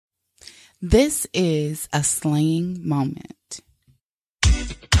This is a slaying moment.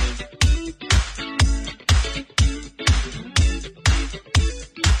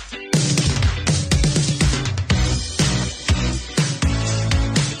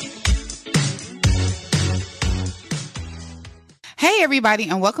 Hey everybody,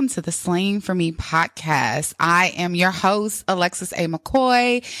 and welcome to the Slaying for Me podcast. I am your host, Alexis A.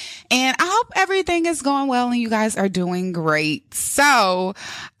 McCoy, and I hope everything is going well and you guys are doing great. So,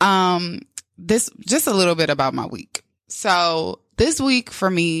 this just a little bit about my week. So this week for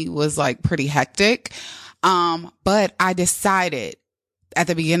me was like pretty hectic. But I decided at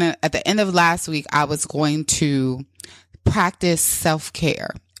the end of last week, I was going to practice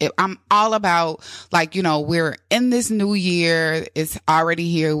self-care. I'm all about, like, you know, we're in this new year. It's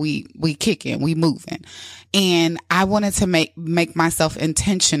already here. We kicking, we moving. And I wanted to make myself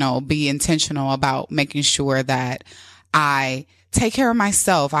be intentional about making sure that I take care of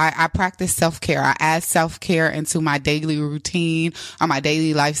myself. I practice self-care. I add self-care into my daily routine or my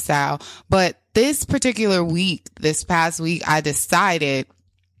daily lifestyle. But this past week, I decided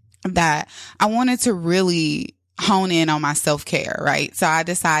that I wanted to really hone in on my self-care, right? So I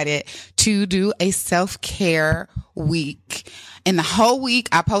decided to do a self-care week. And the whole week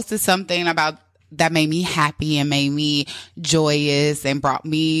I posted something about that made me happy and made me joyous and brought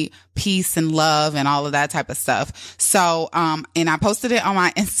me peace and love and all of that type of stuff. So, and I posted it on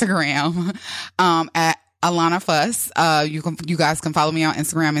my Instagram, at Alana Fuss. You guys can follow me on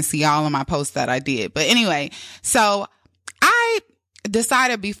Instagram and see all of my posts that I did. But anyway, so I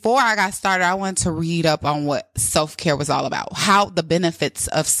decided before I got started, I wanted to read up on what self-care was all about, how the benefits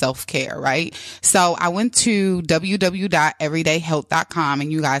of self-care, right? So I went to www.everydayhealth.com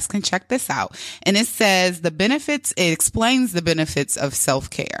and you guys can check this out. And it says it explains the benefits of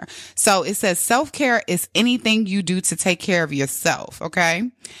self-care. So it says self-care is anything you do to take care of yourself. Okay.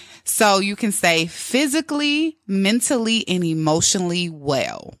 So you can say physically, mentally, and emotionally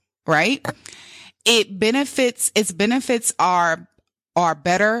well, right? Its benefits are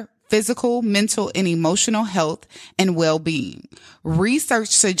better physical, mental, and emotional health and well-being. Research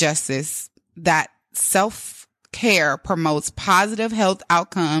suggests that self-care promotes positive health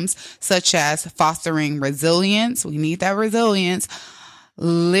outcomes such as fostering resilience. We need that resilience,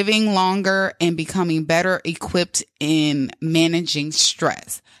 living longer, and becoming better equipped in managing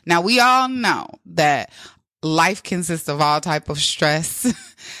stress. Now, we all know that life consists of all type of stress.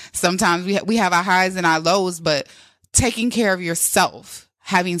 Sometimes we have our highs and our lows, but taking care of yourself,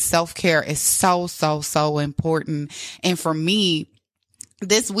 having self-care is so, so, so important. And for me,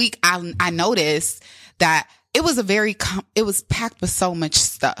 this week, I noticed that it was packed with so much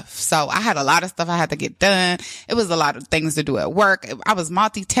stuff. So I had a lot of stuff I had to get done. It was a lot of things to do at work. I was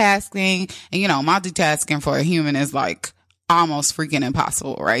multitasking, and multitasking for a human is like almost freaking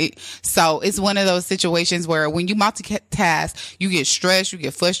impossible, right? So it's one of those situations where when you multitask, you get stressed, you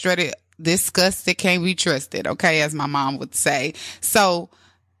get frustrated, disgusted, can't be trusted, okay, as my mom would say. So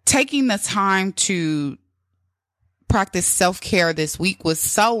taking the time to practice self-care this week was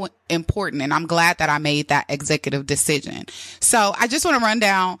so important, and I'm glad that I made that executive decision. So I just want to run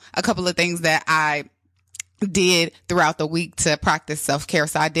down a couple of things that I did throughout the week to practice self-care.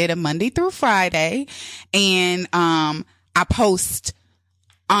 So I did a Monday through Friday, and I post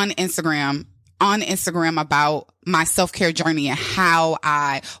on Instagram about my self-care journey and why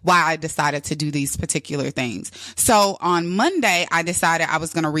I decided to do these particular things. So on Monday, I decided I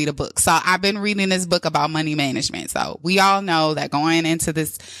was going to read a book. So I've been reading this book about money management. So we all know that going into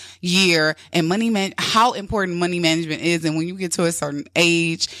this year and how important money management is. And when you get to a certain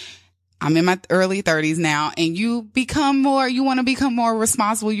age, I'm in my early 30s now, and you want to become more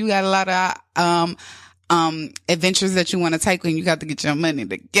responsible. You got a lot of, adventures that you want to take when you got to get your money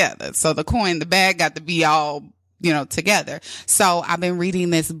together. So the bag got to be all, together. So I've been reading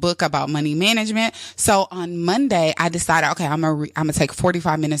this book about money management. So on Monday, I decided, okay, I'm going to take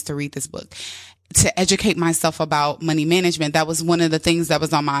 45 minutes to read this book to educate myself about money management. That was one of the things that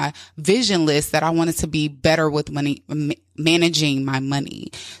was on my vision list, that I wanted to be better with money, managing my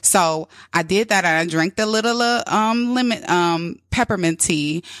money. So I did that, and I drank the little, peppermint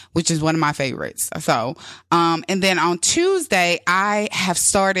tea, which is one of my favorites. So, and then on Tuesday, I have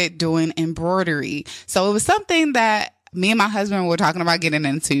started doing embroidery. So it was something that me and my husband were talking about getting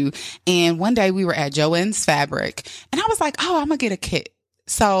into. And one day we were at Joann's Fabric, and I was like, oh, I'm going to get a kit.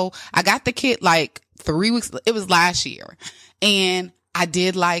 So I got the kit like 3 weeks. It was last year, and I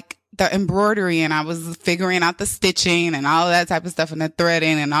did like the embroidery, and I was figuring out the stitching and all of that type of stuff, and the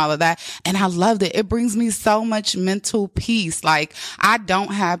threading and all of that. And I loved it. It brings me so much mental peace. Like, I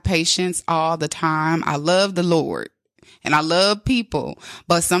don't have patience all the time. I love the Lord. and I love people,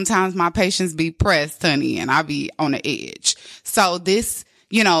 but sometimes my patience be pressed, honey, and I be on the edge. So this,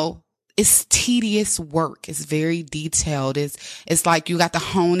 it's tedious work. It's very detailed. It's like you got to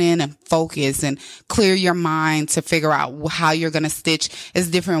hone in and focus and clear your mind to figure out how you're going to stitch. It's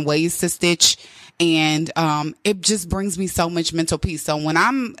different ways to stitch. And, it just brings me so much mental peace. So when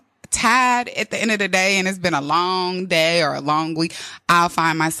I'm tired at the end of the day and it's been a long day or a long week, I'll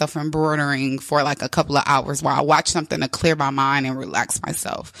find myself embroidering for like a couple of hours while I watch something to clear my mind and relax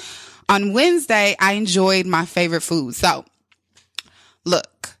myself. On Wednesday, I enjoyed my favorite food. So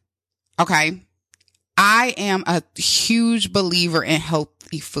look, okay, I am a huge believer in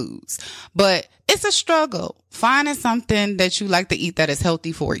healthy foods, but it's a struggle finding something that you like to eat that is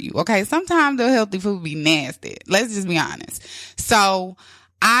healthy for you. Okay. Sometimes the healthy food be nasty. Let's just be honest. So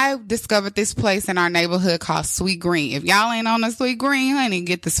I discovered this place in our neighborhood called Sweet Green. If y'all ain't on the Sweet Green, honey,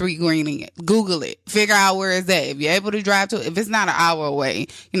 get the Sweet Green and Google it. Figure out where it's at. If you're able to drive to it, if it's not an hour away,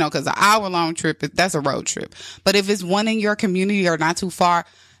 cause an hour long trip, that's a road trip. But if it's one in your community or not too far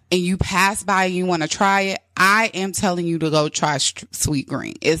and you pass by and you want to try it, I am telling you to go try Sweet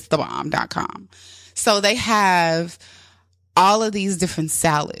Green. It's thebomb.com. So they have all of these different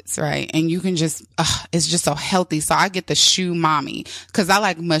salads, right? And you can just, it's just so healthy. So I get the Shoe Mommy because I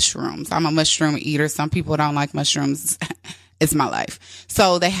like mushrooms. I'm a mushroom eater. Some people don't like mushrooms. It's my life.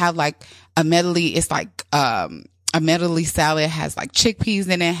 So they have like a medley. It's like, a medley salad. It has like chickpeas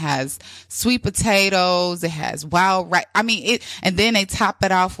in it, has sweet potatoes. It has wild rice. And then they top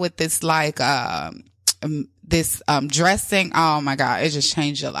it off with this like, dressing. Oh my God. It just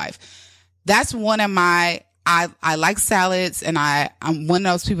changed your life. That's one of I like salads, and I'm one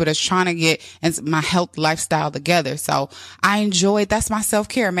of those people that's trying to get my health lifestyle together. So I enjoy, that's my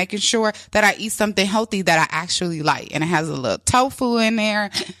self-care, making sure that I eat something healthy that I actually like. And it has a little tofu in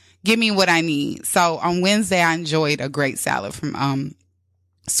there. Give me what I need. So on Wednesday, I enjoyed a great salad from,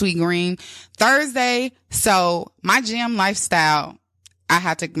 Sweet Green. Thursday. So my gym lifestyle,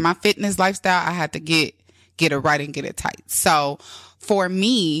 my fitness lifestyle, I had to get it right and get it tight. So for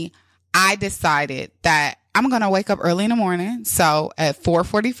me, I decided that I'm going to wake up early in the morning. So at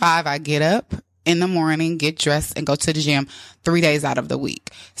 4:45, I get up in the morning, get dressed, and go to the gym 3 days out of the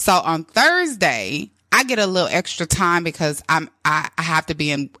week. So on Thursday, I get a little extra time because I have to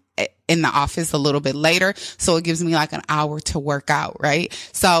be in the office a little bit later. So it gives me like an hour to work out, right?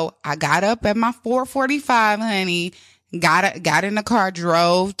 So I got up at my 4:45, honey. Got in the car,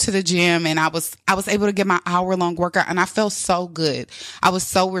 drove to the gym, and I was able to get my hour-long workout, and I felt so good. I was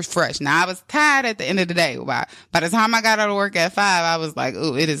so refreshed. Now, I was tired at the end of the day. By the time I got out of work at 5, I was like,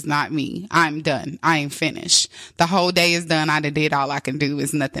 ooh, it is not me. I'm done. I am finished. The whole day is done. I did all I can do.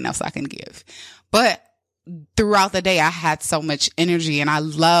 There's nothing else I can give. But throughout the day, I had so much energy, and I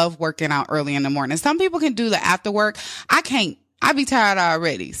love working out early in the morning. Some people can do the after work. I can't. I be tired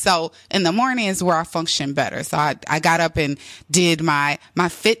already. So in the morning is where I function better. So I got up and did my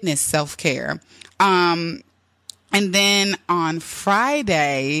fitness self-care. And then on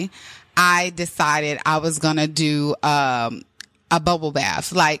Friday, I decided I was going to do, a bubble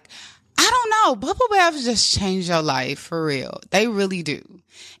bath. Like, I don't know. Bubble baths just change your life for real. They really do.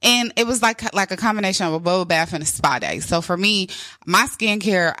 And it was like a combination of a bubble bath and a spa day. So for me, my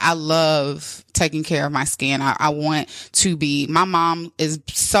skincare, I love taking care of my skin. I want to be, my mom is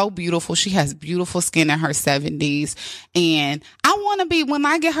so beautiful. She has beautiful skin in her 70s. And I want to be, when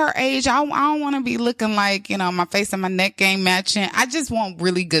I get her age, I don't want to be looking like, my face and my neck ain't matching. I just want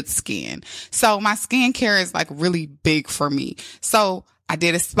really good skin. So my skincare is like really big for me. So I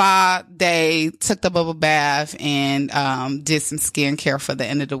did a spa day, took the bubble bath, and did some skincare for the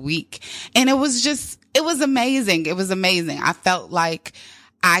end of the week. And it was amazing. It was amazing. I felt like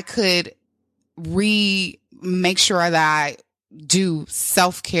I could make sure that I do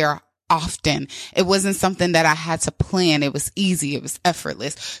self-care often. It wasn't something that I had to plan. It was easy. It was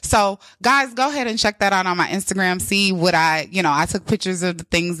effortless. So guys, go ahead and check that out on my Instagram. See what I took pictures of the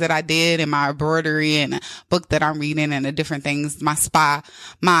things that I did and my embroidery and a book that I'm reading and the different things, my spa,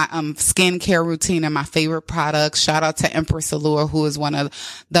 my skincare routine and my favorite products. Shout out to Empress Allure, who is one of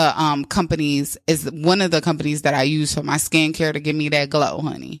the companies that I use for my skincare to give me that glow,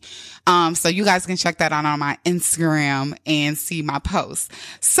 honey. So you guys can check that out on my Instagram and see my posts.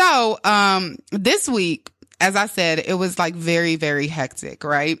 So, this week, as I said, it was like very, very hectic,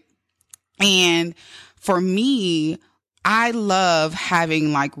 right? And for me, I love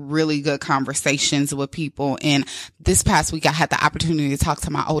having like really good conversations with people. And this past week, I had the opportunity to talk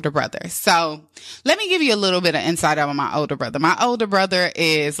to my older brother. So let me give you a little bit of insight on my older brother. My older brother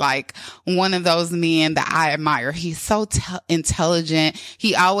is like one of those men that I admire. He's so intelligent.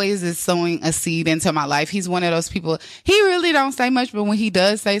 He always is sowing a seed into my life. He's one of those people. He really don't say much, but when he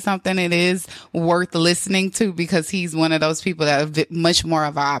does say something, it is worth listening to, because he's one of those people that are much more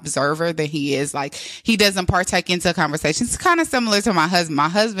of an observer than he is. Like, he doesn't partake into conversations. It's kind of similar to my husband. My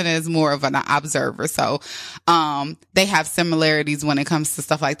husband is more of an observer. So, they have similarities when it comes to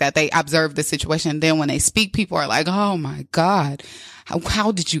stuff like that. They observe the situation. Then when they speak, people are like, oh my God,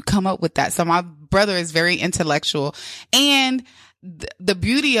 how did you come up with that? So my brother is very intellectual. And the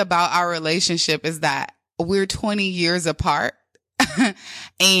beauty about our relationship is that we're 20 years apart.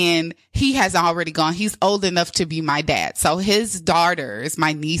 And he has already gone. He's old enough to be my dad. So his daughters,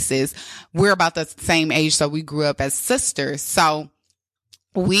 my nieces, we're about the same age. So we grew up as sisters. So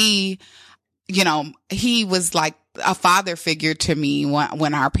we, he was like a father figure to me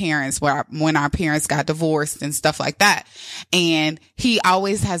when our parents got divorced and stuff like that. And he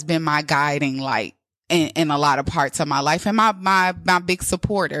always has been my guiding light in a lot of parts of my life, and my big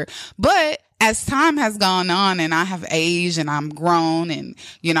supporter. But as time has gone on and I have aged and I'm grown and,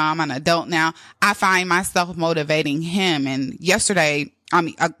 I'm an adult now, I find myself motivating him. And last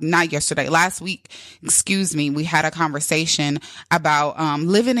week, we had a conversation about,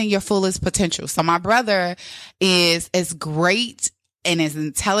 living in your fullest potential. So my brother is as great and as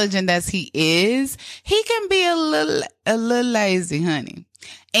intelligent as he is. He can be a little lazy, honey.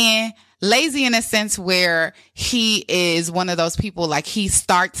 And lazy in a sense where he is one of those people, like, he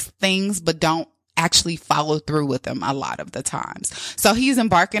starts things but don't actually follow through with them a lot of the times. So he's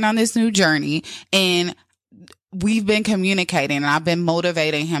embarking on this new journey, and we've been communicating, and I've been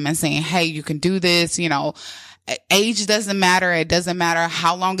motivating him and saying, hey, you can do this. Age doesn't matter. It doesn't matter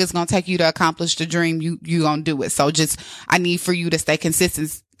how long it's going to take you to accomplish the dream. You going to do it. So I need for you to stay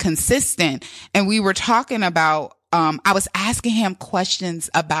consistent. And we were talking about, I was asking him questions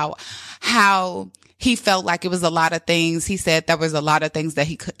about how he felt like it was a lot of things. He said there was a lot of things that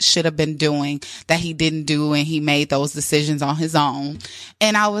he should have been doing that he didn't do, and he made those decisions on his own.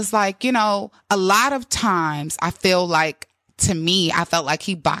 And I was like, a lot of times I felt like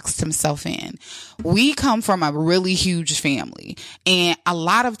he boxed himself in. We come from a really huge family, and a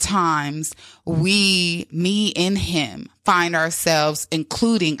lot of times me and him find ourselves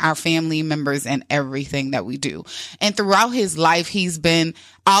including our family members in everything that we do. And throughout his life,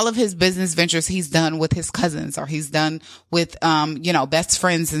 all of his business ventures he's done with his cousins, or he's done with, best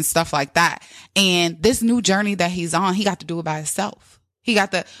friends and stuff like that. And this new journey that he's on, he got to do it by himself. He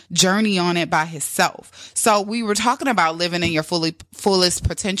got the journey on it by himself. So we were talking about living in your fullest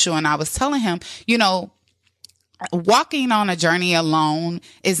potential. And I was telling him, walking on a journey alone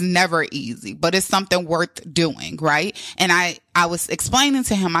is never easy, but it's something worth doing, right? And I was explaining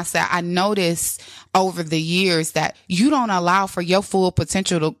to him, I said, I noticed over the years that you don't allow for your full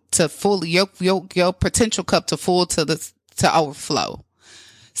potential to fully, your potential cup to full to overflow.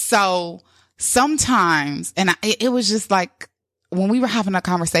 So sometimes, and it was just like, when we were having a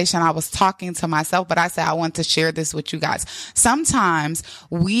conversation, I was talking to myself, but I said, I want to share this with you guys. Sometimes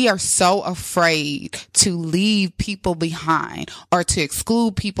we are so afraid to leave people behind, or to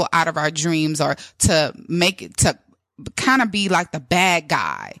exclude people out of our dreams, or to kind of be like the bad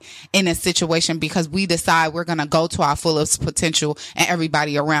guy in a situation, because we decide we're going to go to our fullest potential and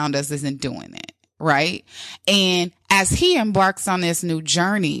everybody around us isn't doing it. Right. And as he embarks on this new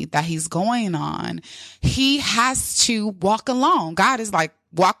journey that he's going on, he has to walk alone. God is like,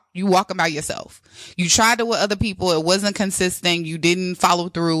 you walking by yourself. You tried it with other people. It wasn't consistent. You didn't follow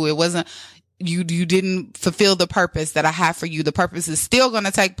through. It wasn't, you didn't fulfill the purpose that I have for you. The purpose is still going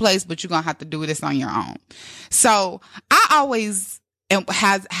to take place, but you're going to have to do this on your own. So I always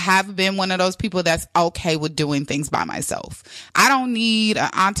have been one of those people that's okay with doing things by myself. I don't need an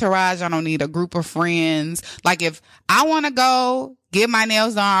entourage. I don't need a group of friends. Like, if I want to go get my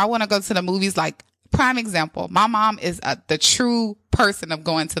nails done, I want to go to the movies. Like, prime example, my mom is the true person of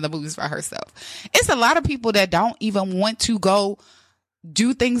going to the movies by herself. It's a lot of people that don't even want to go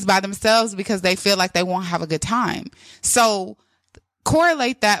do things by themselves because they feel like they won't have a good time. So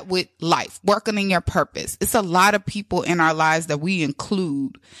correlate that with life, working in your purpose. It's a lot of people in our lives that we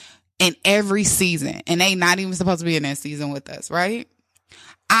include in every season, and they not even supposed to be in that season with us, right?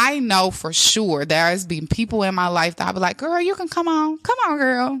 I know for sure there has been people in my life that I'll be like, girl, you can come on,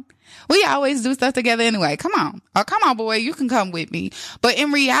 girl. We always do stuff together anyway. Come on. Oh, come on, boy. You can come with me. But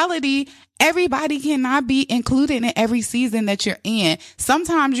in reality, everybody cannot be included in every season that you're in.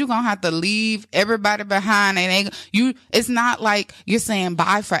 Sometimes you're going to have to leave everybody behind, and it's not like you're saying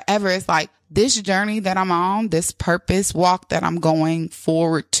bye forever. It's like this journey that I'm on, this purpose walk that I'm going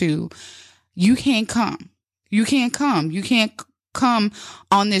forward to, you can't come. You can't come. You can't come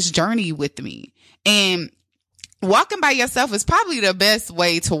on this journey with me. And walking by yourself is probably the best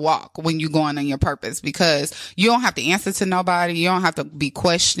way to walk when you're going on your purpose, because you don't have to answer to nobody. You don't have to be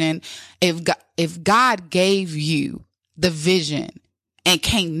questioned. If God gave you the vision and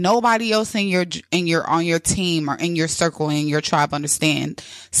can't nobody else on your team or in your circle, in your tribe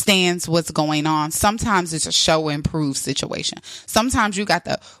stands what's going on, sometimes it's a show and prove situation. Sometimes you got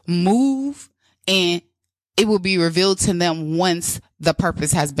to move, and it will be revealed to them once the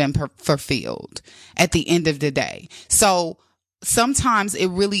purpose has been fulfilled at the end of the day. So sometimes it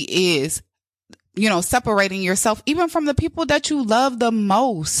really is, separating yourself even from the people that you love the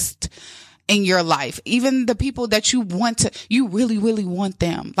most in your life, even the people that you really, really want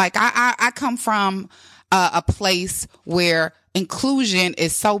them. Like I come from a place where inclusion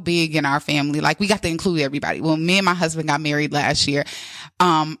is so big in our family. Like we got to include everybody. When me and my husband got married last year,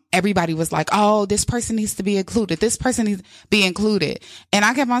 everybody was like, oh, this person needs to be included. This person needs to be included. And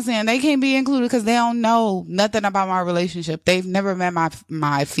I kept on saying they can't be included because they don't know nothing about my relationship. They've never met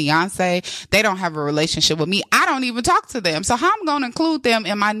my fiance. They don't have a relationship with me. I don't even talk to them. So how I'm going to include them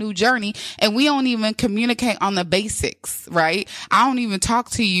in my new journey? And we don't even communicate on the basics, right? I don't even talk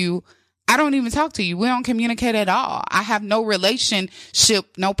to you. We don't communicate at all. I have no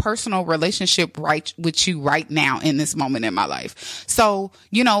personal relationship right with you right now in this moment in my life. So,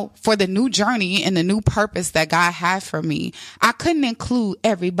 for the new journey and the new purpose that God had for me, I couldn't include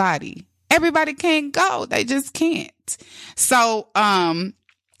everybody. Everybody can't go. They just can't. So, I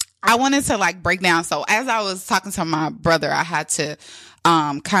wanted to break down. So as I was talking to my brother, I had to,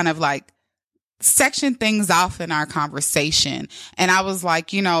 kind of section things off in our conversation. And I was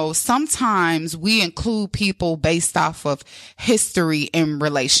like, sometimes we include people based off of history and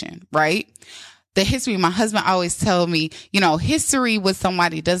relation, right? The history, my husband always tell me, history with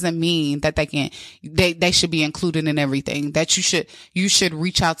somebody doesn't mean that they should be included in everything, that you should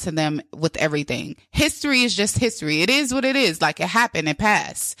reach out to them with everything. History is just history. It is what it is. Like it happened, it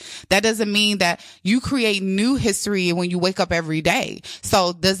passed. That doesn't mean that you create new history when you wake up every day.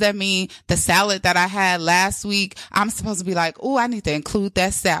 So does that mean the salad that I had last week, I'm supposed to be like, oh, I need to include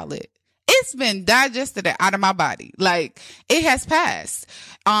that salad? It's been digested out of my body. Like it has passed.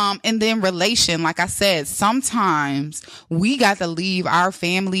 And then relation, like I said, sometimes we got to leave our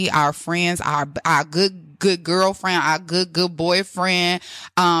family, our friends, our good girlfriend, our good boyfriend,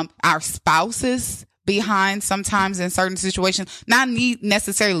 our spouses behind sometimes in certain situations. Not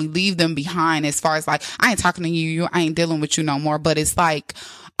necessarily leave them behind as far as I ain't talking to you, I ain't dealing with you no more, but it's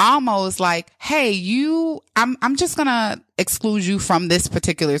almost like, hey, I'm just gonna exclude you from this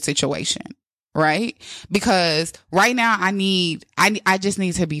particular situation, right? Because right now I just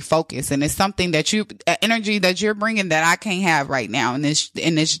need to be focused, and it's something that energy that you're bringing that I can't have right now in this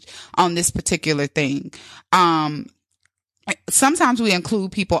on this particular thing. Sometimes we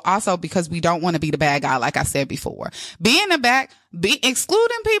include people also because we don't want to be the bad guy, like I said before.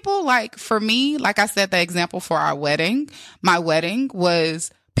 Excluding people, like for me, like I said, the example for my wedding was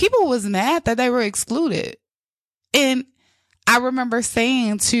people was mad that they were excluded. And I remember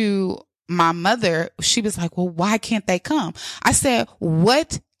saying to my mother, she was like, well, why can't they come? I said,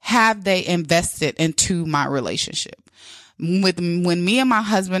 what have they invested into my relationship? When me and my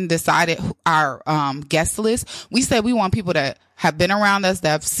husband decided our guest list, we said we want people that have been around us, that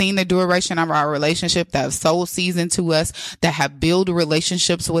have seen the duration of our relationship, that have sold season to us, that have built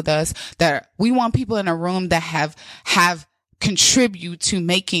relationships with us, that we want people in a room that have contribute to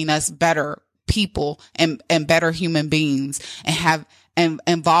making us better people and better human beings, and have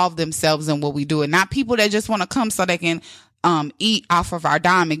involved themselves in what we do, and not people that just want to come so they can eat off of our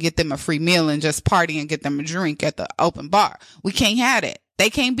dime and get them a free meal and just party and get them a drink at the open bar. We can't have it. They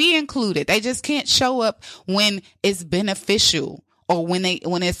can't be included. They just can't show up when it's beneficial or when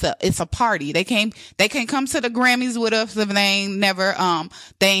it's a party. They can't come to the Grammys with us if they ain't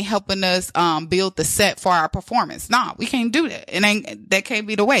they ain't helping us build the set for our performance. No, we can't do that. That can't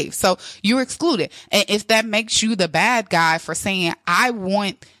be the way. So you're excluded. And if that makes you the bad guy for saying, I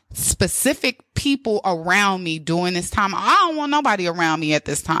want specific people around me during this time, I don't want nobody around me at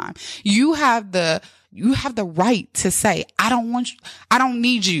this time. You have the right to say, I don't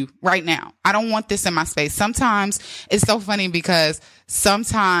need you right now. I don't want this in my space. Sometimes it's so funny because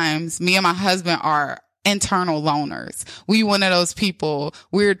sometimes me and my husband are internal loners. We one of those people.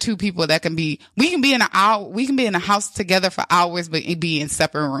 We're two people that we can be in a house together for hours, but be in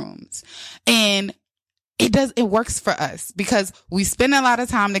separate rooms. And it works for us because we spend a lot of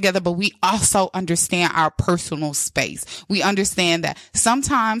time together, but we also understand our personal space. We understand that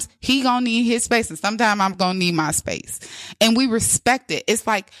sometimes he gonna need his space and sometimes I'm gonna need my space. And we respect it. It's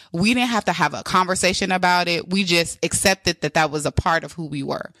like we didn't have to have a conversation about it. We just accepted that was a part of who we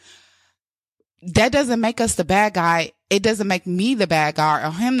were. That doesn't make us the bad guy. It doesn't make me the bad guy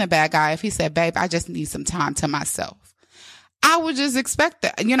or him the bad guy if he said, babe, I just need some time to myself. I would just expect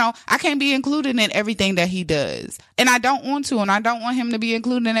that. I can't be included in everything that he does. And I don't want to, and I don't want him to be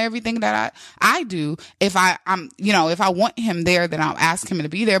included in everything that I do. If if I want him there, then I'll ask him to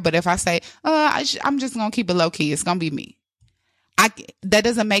be there. But if I say, I'm just going to keep it low key, it's going to be me. That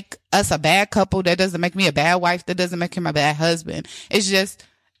doesn't make us a bad couple. That doesn't make me a bad wife. That doesn't make him a bad husband. It's just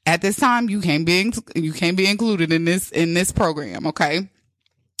at this time, you can't be included in this program. Okay.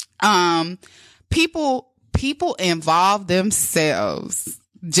 People involve themselves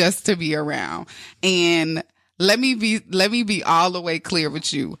just to be around. And let me be all the way clear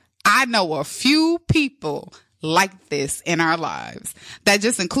with you. I know a few people like this in our lives that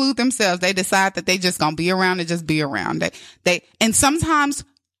just include themselves. They decide that they just gonna be around and just be around. And sometimes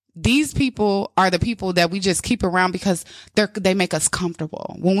these people are the people that we just keep around because they make us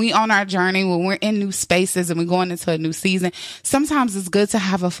comfortable. When we on our journey, when we're in new spaces and we're going into a new season, sometimes it's good to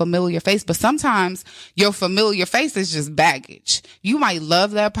have a familiar face, but sometimes your familiar face is just baggage. You might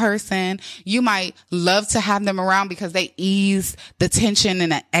love that person. You might love to have them around because they ease the tension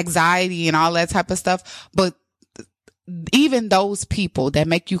and the anxiety and all that type of stuff. But even those people that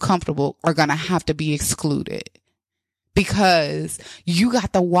make you comfortable are going to have to be excluded. Because you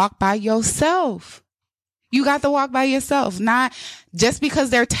got to walk by yourself. You got to walk by yourself. Not just because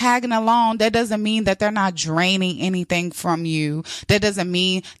they're tagging along. That doesn't mean that they're not draining anything from you. That doesn't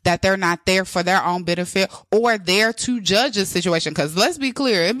mean that they're not there for their own benefit or there to judge a situation. Because let's be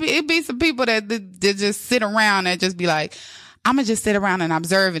clear, it be some people that just sit around and just be like, I'm going to just sit around and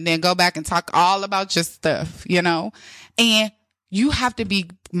observe and then go back and talk all about your stuff, and you have to be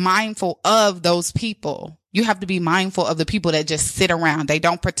mindful of those people. You have to be mindful of the people that just sit around. They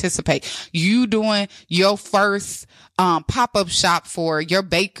don't participate. You doing your first pop-up shop for your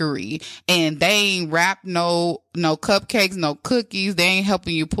bakery and they ain't wrapped no cupcakes, no cookies. They ain't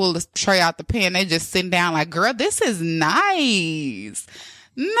helping you pull the tray out the pan. They just sitting down like, girl, this is nice.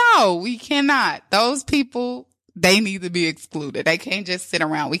 No, we cannot. Those people, they need to be excluded. They can't just sit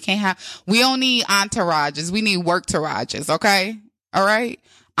around. We don't need entourages. We need work tourages. Okay. All right.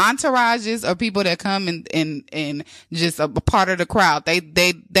 Entourages are people that come and just a part of the crowd. They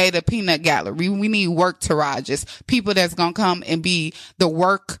the peanut gallery. We need work tourages. People that's going to come and be the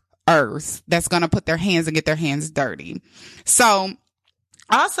workers that's going to put their hands and get their hands dirty. So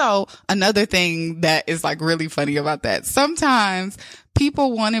also another thing that is like really funny about that. Sometimes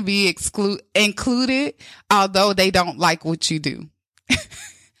people want to be included, although they don't like what you do,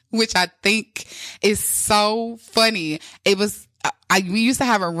 which I think is so funny. We used to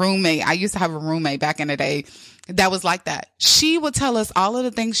have a roommate. I used to have a roommate back in the day that was like that. She would tell us all of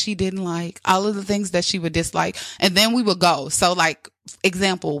the things she didn't like, all of the things that she would dislike, and then we would go. So like,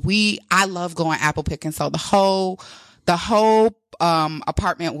 example, I love going apple picking. So the whole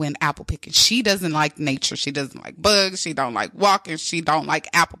apartment went apple picking. She doesn't like nature. She doesn't like bugs. She don't like walking. She don't like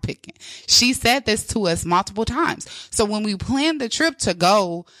apple picking. She said this to us multiple times. So when we planned the trip to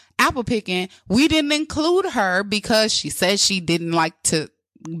go apple picking, we didn't include her because she said she didn't like to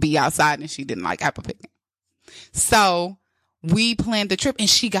be outside and she didn't like apple picking. So we planned the trip and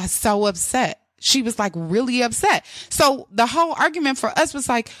she got so upset. She was like really upset. So the whole argument for us was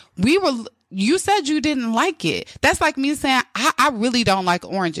like, you said you didn't like it. That's like me saying, I really don't like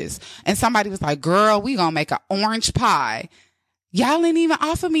oranges. And somebody was like, girl, we gonna make an orange pie. Y'all didn't even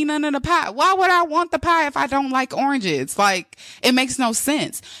offer me none of the pie. Why would I want the pie if I don't like oranges? Like, it makes no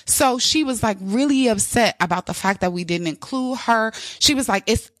sense. So she was like really upset about the fact that we didn't include her. She was like,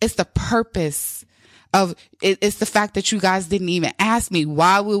 it's the purpose of it. It's the fact that you guys didn't even ask me.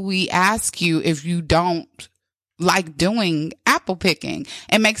 Why would we ask you if you don't like doing apple picking?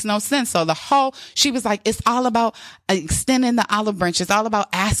 It makes no sense. So she was like, it's all about extending the olive branch. It's all about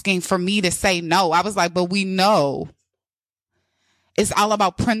asking for me to say no. I was like, but we know. It's all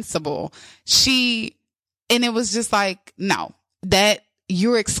about principle. And it was just like, no, that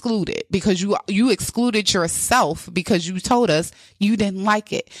you're excluded because you excluded yourself because you told us you didn't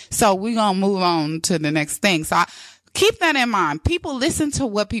like it. So we're going to move on to the next thing. So keep that in mind. People listen to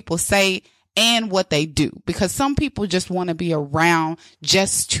what people say and what they do, because some people just want to be around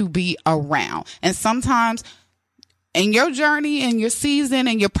just to be around. And sometimes in your journey and your season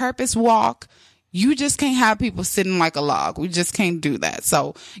and your purpose walk, you just can't have people sitting like a log. We just can't do that.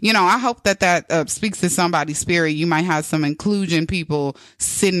 So, I hope that speaks to somebody's spirit. You might have some inclusion people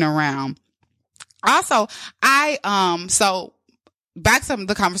sitting around. Also, so back to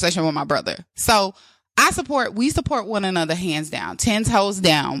the conversation with my brother. So we support one another hands down, 10 toes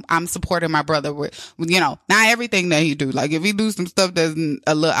down. I'm supporting my brother with, not everything that he do. Like if he do some stuff that's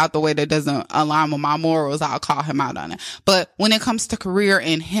a little out the way that doesn't align with my morals, I'll call him out on it. But when it comes to career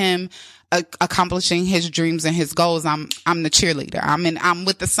and him accomplishing his dreams and his goals, I'm the cheerleader. I'm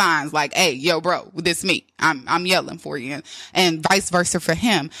with the signs like, hey, yo, bro, this me. I'm yelling for you, and vice versa for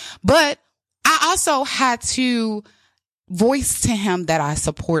him. But I also had to voice to him that I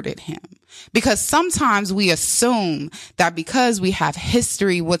supported him, because sometimes we assume that because we have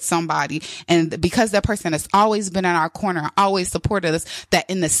history with somebody and because that person has always been in our corner, always supported us, that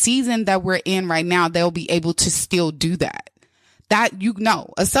in the season that we're in right now, they'll be able to still do that. That,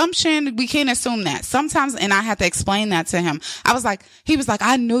 assumption, we can't assume that sometimes. And I had to explain that to him. He was like,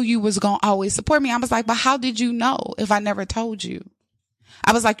 I knew you was going to always support me. I was like, but how did you know if I never told you?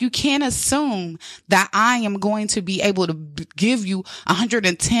 I was like, you can't assume that I am going to be able to give you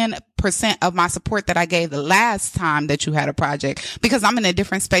 110% of my support that I gave the last time that you had a project, because I'm in a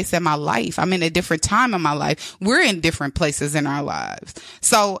different space in my life. I'm in a different time in my life. We're in different places in our lives.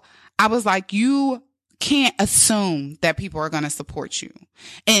 So I was like, you can't assume that people are going to support you.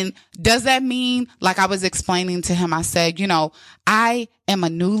 And does that mean, like I was explaining to him, I said, I am a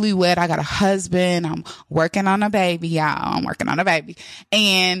newlywed. I got a husband. I'm working on a baby, y'all. I'm working on a baby.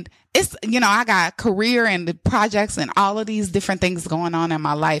 And it's, I got career and the projects and all of these different things going on in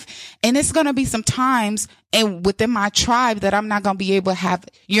my life. And it's going to be some times and within my tribe that I'm not going to be able to have,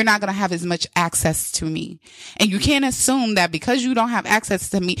 you're not going to have as much access to me. And you can't assume that because you don't have access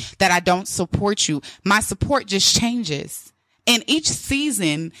to me that I don't support you. My support just changes. In each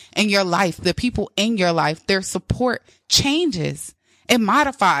season in your life, the people in your life, their support changes. It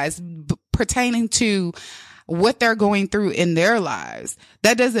modifies pertaining to what they're going through in their lives.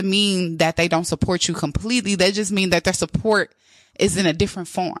 That doesn't mean that they don't support you completely. That just means that their support is in a different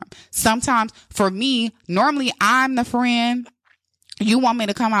form. Sometimes for me, normally I'm the friend. You want me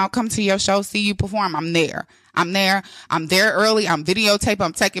to come to your show, see you perform. I'm there. I'm there early. I'm videotaping.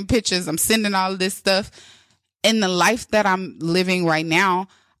 I'm taking pictures. I'm sending all of this stuff. In the life that I'm living right now,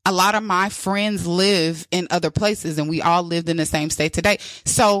 a lot of my friends live in other places and we all lived in the same state today.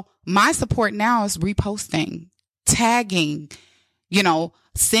 So my support now is reposting, tagging,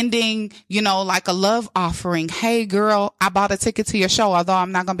 sending, like a love offering. Hey girl, I bought a ticket to your show. Although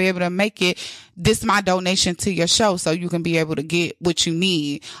I'm not going to be able to make it, this is my donation to your show so you can be able to get what you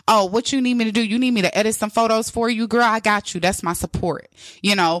need. Oh, what you need me to do? You need me to edit some photos for you, girl? I got you. That's my support,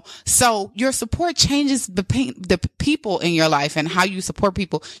 So your support changes the people in your life, and how you support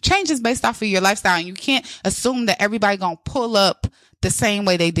people changes based off of your lifestyle. And you can't assume that everybody going to pull up the same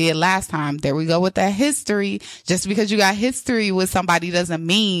way they did last time. There we go with that history. Just because you got history with somebody doesn't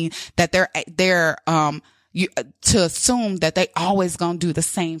mean that they're to assume that they always gonna do the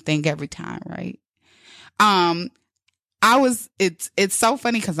same thing every time, right? It's so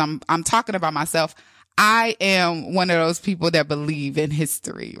funny because I'm talking about myself. I am one of those people that believe in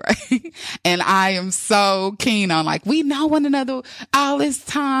history, right? And I am so keen on we know one another all this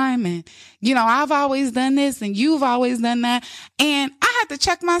time. And, I've always done this and you've always done that. And I had to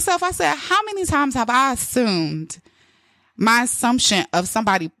check myself. I said, how many times have I assumed my assumption of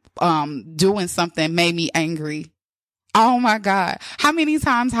somebody, doing something made me angry? Oh my God. How many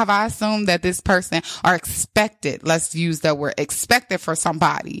times have I assumed that this person are expected, let's use that word, expected for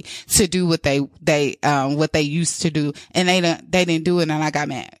somebody to do what they used to do, and they didn't do it, and I got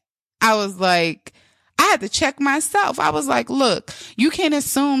mad. I was like, I had to check myself. I was like, look, you can't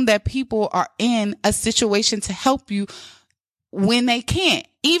assume that people are in a situation to help you when they can't,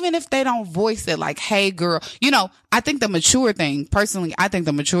 even if they don't voice it like, hey girl, I think the mature thing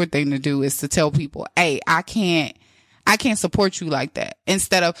to do is to tell people, hey, I can't support you like that,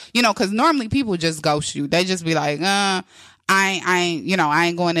 instead of, cause normally people just ghost you. They just be like, I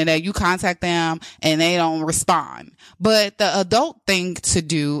ain't going in there. You contact them and they don't respond. But the adult thing to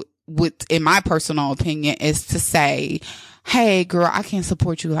do in my personal opinion, is to say, hey girl, I can't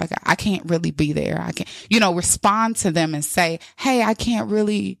support you. I can't really be there. I can't, respond to them and say, hey, I can't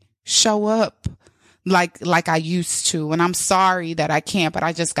really show up like I used to. And I'm sorry that I can't, but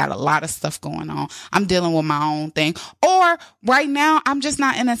I just got a lot of stuff going on. I'm dealing with my own thing. Or right now, I'm just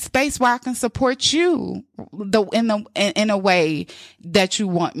not in a space where I can support you in a way that you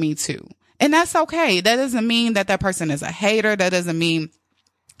want me to. And that's okay. That doesn't mean that person is a hater. That doesn't mean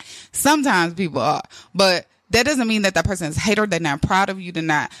sometimes people are, but that doesn't mean that person is a hater. They're not proud of you. They're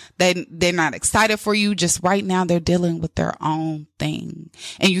not excited for you. Just right now they're dealing with their own thing.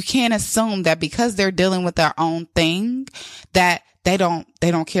 And you can't assume that because they're dealing with their own thing that they don't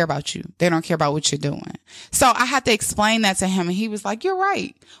care about you. They don't care about what you're doing. So I had to explain that to him, and he was like, you're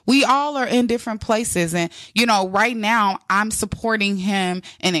right. We all are in different places. And, right now I'm supporting him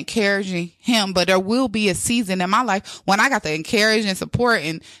and encouraging him, but there will be a season in my life when I got to encourage and support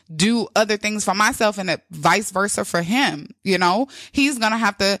and do other things for myself, and vice versa for him. He's going to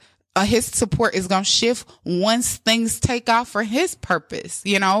have to, his support is going to shift once things take off for his purpose,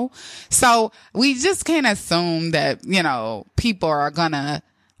 So we just can't assume that, people are going to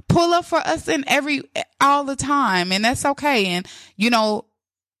pull up for us all the time. And that's okay. And,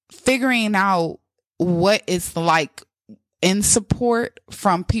 figuring out what it's like in support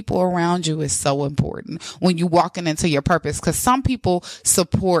from people around you is so important when you're walking into your purpose. Cause some people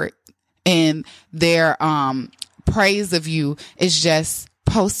support and their, praise of you is just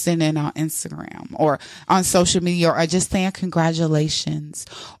posting it on Instagram or on social media, or just saying congratulations,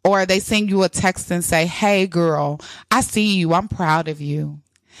 or they send you a text and say, hey girl, I see you. I'm proud of you.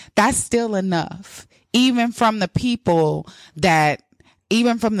 That's still enough. Even from the people that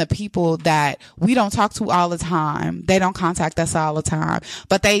we don't talk to all the time. They don't contact us all the time,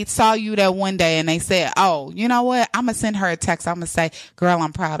 but they saw you that one day and they said, oh, you know what? I'm going to send her a text. I'm going to say, girl,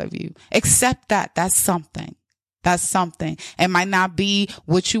 I'm proud of you. Accept that. That's something. That's something. It might not be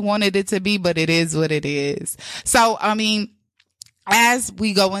what you wanted it to be, but it is what it is. So, as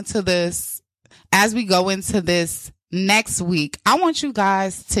we go into this next week, I want you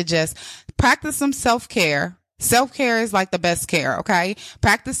guys to just practice some self-care. Self-care is like the best care. Okay.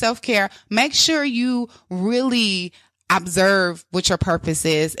 Practice self-care. Make sure you really observe what your purpose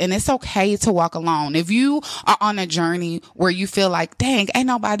is. And it's okay to walk alone. If you are on a journey where you feel like, dang, ain't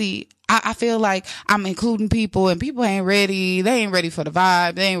nobody, I feel like I'm including people and people ain't ready. They ain't ready for the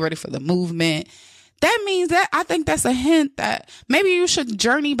vibe. They ain't ready for the movement. That means that I think that's a hint that maybe you should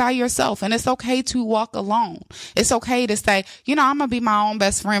journey by yourself, and it's okay to walk alone. It's okay to say, I'm going to be my own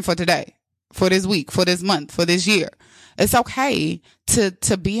best friend for today, for this week, for this month, for this year. It's okay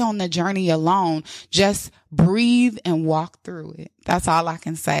to be on the journey alone. Just breathe and walk through it. That's all I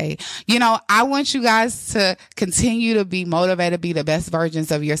can say. I want you guys to continue to be motivated, be the best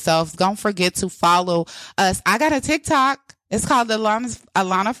versions of yourselves. Don't forget to follow us. I got a TikTok. It's called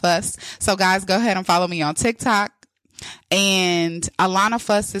Alana Fuss. So guys, go ahead and follow me on TikTok. And Alana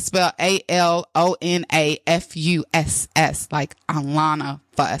Fuss is spelled ALONAFUSS, like Alana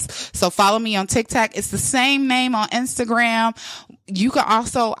Fuss. So follow me on TikTok. It's the same name on Instagram. You can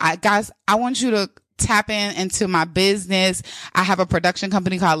also, I want you to tap into my business. I have a production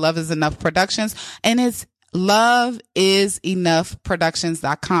company called Love Is Enough Productions, and it's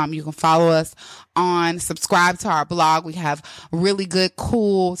loveisenough.productions.com. You can follow us subscribe to our blog. We have really good,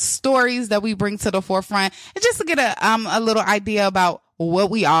 cool stories that we bring to the forefront, and just to get a little idea about what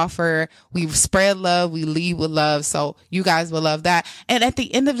we offer. We spread love. We lead with love. So you guys will love that. And at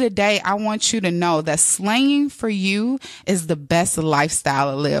the end of the day, I want you to know that slaying for you is the best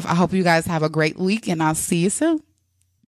lifestyle to live. I hope you guys have a great week, and I'll see you soon.